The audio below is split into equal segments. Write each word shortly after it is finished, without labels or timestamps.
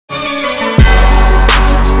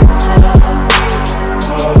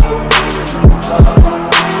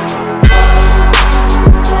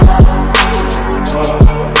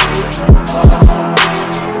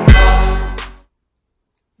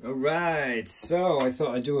So I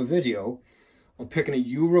thought I'd do a video on picking a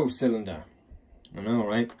Euro cylinder. I know,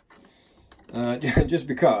 right? Just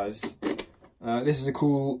because this is a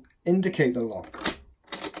cool indicator lock.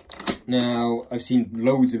 Now, I've seen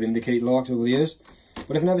loads of indicator locks over the years,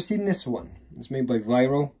 but I've never seen this one. It's made by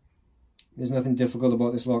Viro. There's nothing difficult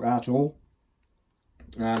about this lock at all.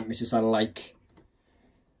 It's just I like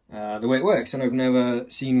the way it works, and I've never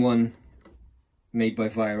seen one made by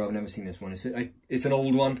Viro. I've never seen this one. It's an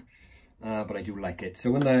old one, but I do like it.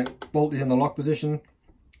 So when the bolt is in the lock position,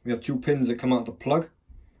 we have two pins that come out of the plug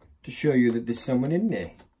to show you that there's someone in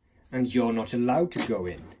there, and you're not allowed to go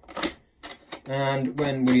in. And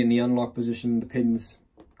when we're in the unlock position, the pins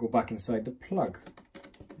go back inside the plug.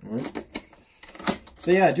 All right.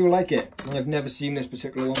 So yeah, I do like it, and I've never seen this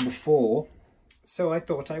particular one before, so I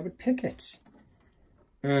thought I would pick it.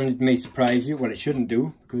 And it may surprise you. Well, it shouldn't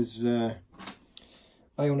do, because I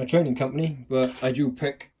own a training company, but I do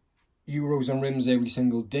pick Euros and rims every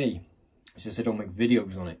single day. It's just I don't make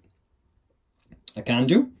videos on it. I can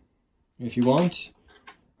do, if you want.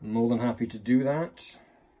 I'm more than happy to do that.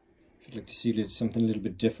 If you'd like to see something a little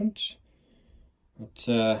bit different. But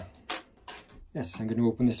yes, I'm going to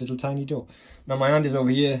open this little tiny door. Now my hand is over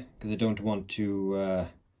here, because I don't want to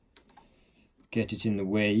get it in the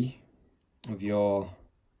way of your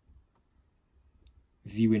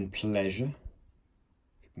viewing pleasure,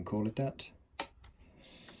 if you can call it that.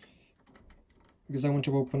 Because I want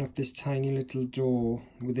to open up this tiny little door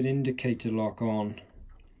with an indicator lock on,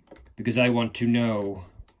 because I want to know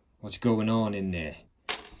what's going on in there.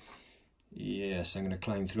 Yes, I'm going to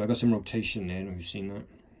climb through. I got some rotation there, have you seen that?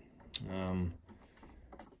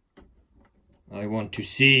 I want to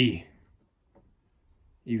see.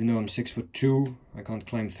 Even though I'm 6'2", I can't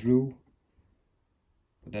climb through,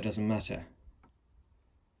 but that doesn't matter.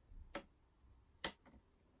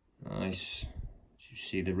 Nice. You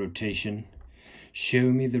see the rotation?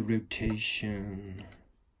 Show me the rotation.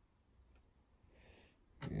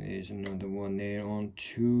 There's another one there on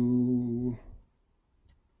 2.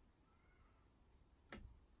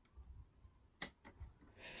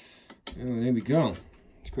 Oh, there we go.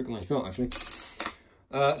 It's quicker than I thought, actually.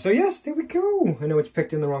 So yes, there we go. I know it's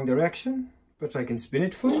picked in the wrong direction, but I can spin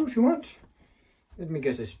it for you if you want. Let me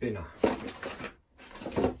get a spinner.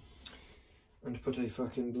 And put a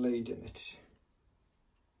fucking blade in it.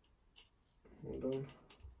 Hold on.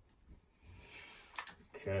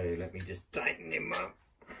 Okay, let me just tighten him up.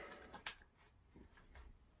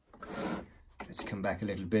 Let's come back a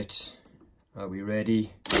little bit. Are we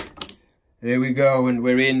ready? There we go, and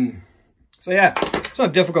we're in. So yeah, it's not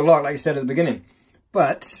a difficult lock like I said at the beginning,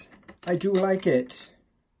 but I do like it.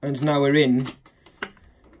 And now we're in,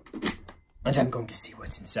 and I'm going to see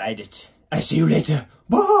what's inside it. I'll see you later.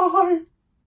 Bye!